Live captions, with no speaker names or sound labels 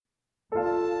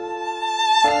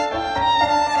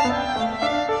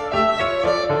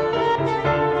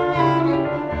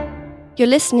You're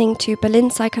listening to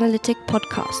Berlin Psychoanalytic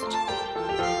Podcast.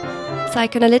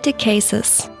 Psychoanalytic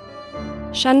Cases.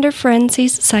 Sandor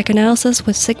Ferenczi's Psychoanalysis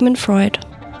with Sigmund Freud,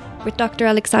 with Dr.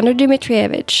 Alexander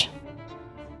Dmitrievich.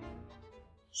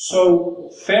 So,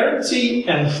 Ferenczi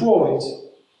and Freud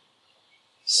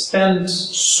spent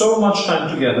so much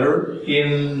time together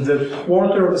in the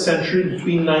quarter of a century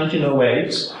between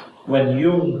 1908, when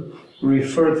Jung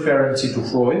referred Ferenczi to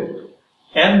Freud,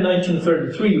 and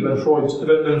 1933, when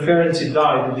Ferenczi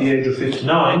died at the age of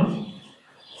 59.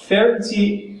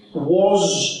 Ferenczi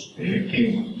was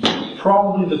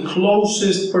probably the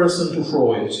closest person to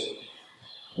Freud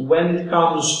when it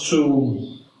comes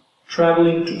to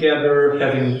traveling together,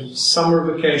 having summer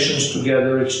vacations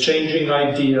together, exchanging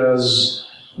ideas,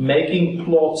 making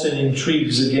plots and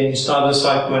intrigues against other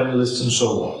psychoanalysts and so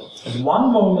on. At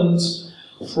one moment,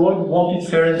 Freud wanted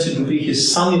Ferenczi to be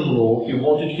his son-in-law. He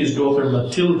wanted his daughter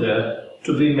Matilda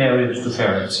to be married to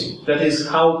Ferenczi. That is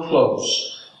how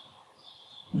close.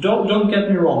 Don't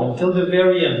get me wrong, until the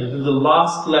very end, in the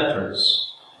last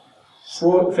letters,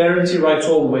 Ferenczi writes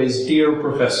always, "Dear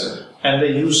Professor," and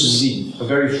they use Z, a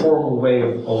very formal way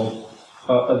of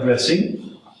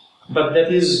addressing, but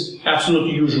that is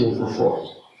absolutely usual for Freud.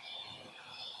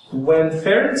 When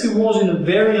Ferenczi was in a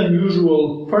very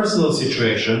unusual personal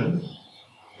situation,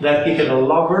 that he had a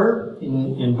lover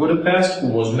in Budapest who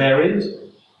was married,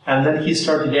 and then he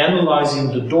started analyzing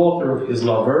the daughter of his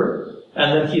lover,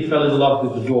 and then he fell in love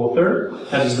with the daughter,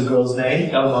 that is the girl's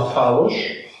name, Elma Palos.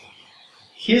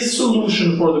 His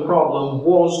solution for the problem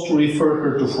was to refer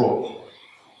her to Freud.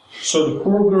 So the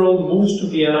poor girl moves to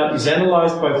Vienna, is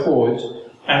analyzed by Freud,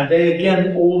 and they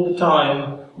again all the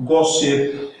time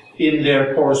gossip in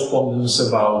their correspondence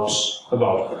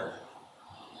about her.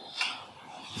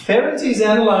 Ferenczi is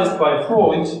analyzed by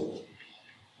Freud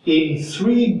in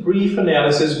 3 brief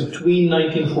analyses between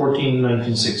 1914 and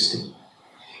 1916.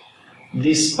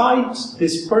 Despite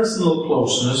this personal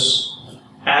closeness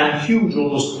and huge,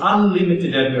 almost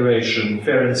unlimited admiration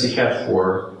Ferenczi had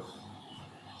for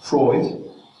Freud,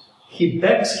 he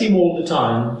begs him all the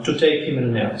time to take him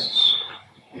in analysis.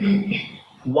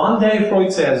 One day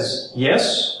Freud says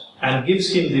yes, and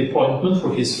gives him the appointment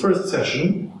for his first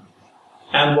session.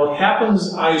 And what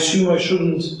happens, I assume I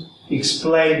shouldn't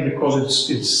explain because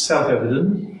it's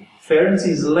self-evident. Ferenczi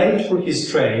is late for his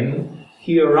train.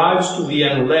 He arrives to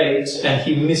Vienna late and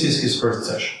he misses his first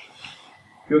session.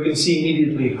 You can see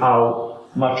immediately how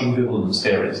much ambivalence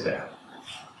there is there.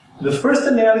 The first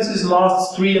analysis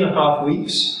lasts 3.5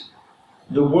 weeks.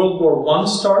 The World War I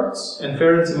starts and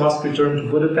Ferenczi must return to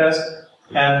Budapest,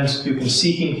 and you can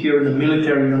see him here in a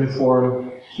military uniform.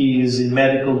 He is a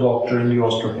medical doctor in the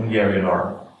Austro-Hungarian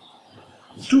army.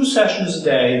 2 sessions a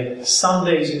day,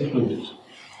 Sundays included.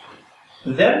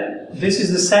 Then, this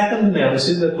is the second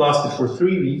analysis that lasted for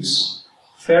 3 weeks.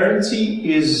 Ferenczi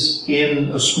is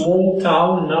in a small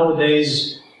town,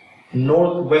 nowadays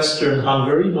northwestern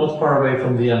Hungary, not far away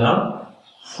from Vienna.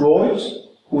 Freud,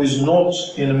 who is not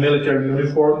in a military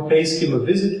uniform, pays him a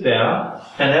visit there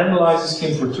and analyzes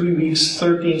him for 3 weeks,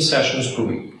 13 sessions per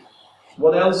week.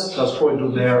 What else does Freud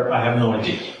do there? I have no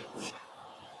idea.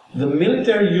 The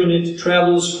military unit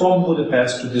travels from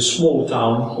Budapest to this small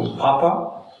town called Papa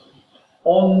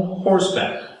on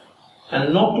horseback.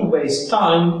 And not to waste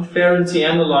time, Ferenczi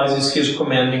analyzes his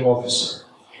commanding officer.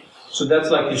 So that's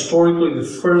like historically the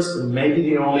first and maybe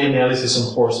the only analysis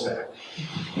on horseback.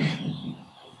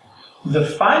 The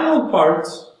final part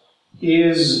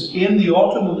is in the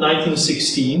autumn of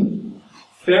 1916.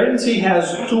 Ferenczi has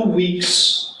 2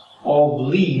 weeks of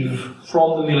leave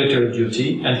from the military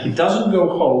duty, and he doesn't go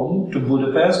home to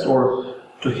Budapest or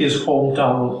to his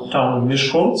hometown of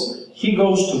Miskolc. He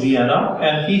goes to Vienna,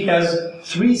 and he has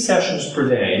 3 sessions per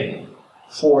day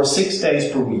for 6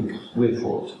 days per week with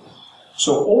Freud.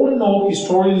 So all in all,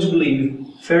 historians believe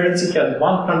Ferenczi had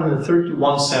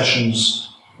 131 sessions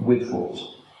with Freud,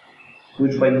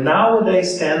 which by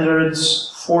nowadays standards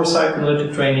for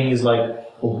psychoanalytic training is like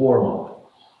a warm-up.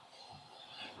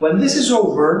 When this is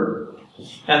over,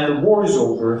 and the war is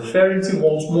over, Ferenczi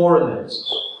wants more analysis.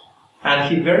 And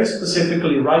he very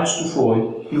specifically writes to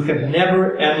Freud, "You have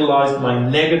never analyzed my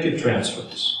negative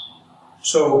transference."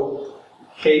 So,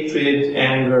 hatred,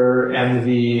 anger,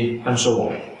 envy, and so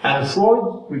on. And Freud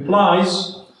replies,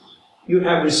 "You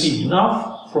have received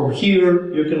enough, from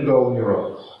here you can go on your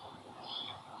own."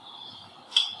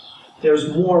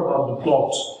 There's more about the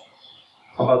plot,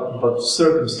 about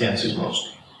circumstances mostly.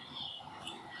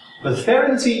 But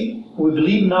Ferenczi, we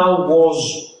believe now, was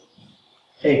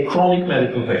a chronic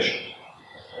medical patient.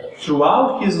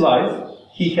 Throughout his life,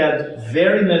 he had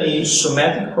very many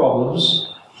somatic problems.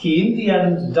 He, in the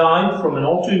end, died from an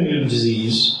autoimmune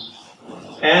disease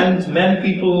And many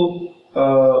people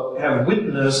have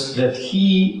witnessed that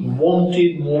he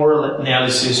wanted moral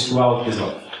analysis throughout his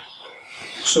life.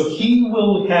 So he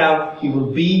will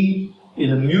be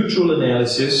in a mutual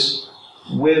analysis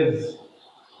with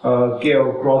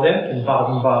Georg Grodek in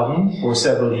Baden-Baden for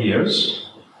several years.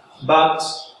 But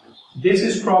this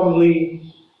is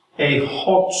probably a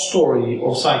hot story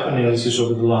of psychoanalysis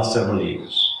over the last several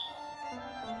years.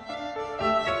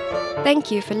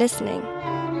 Thank you for listening.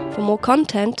 For more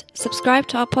content, subscribe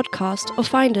to our podcast or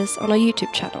find us on our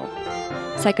YouTube channel.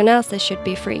 Psychoanalysis should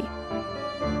be free.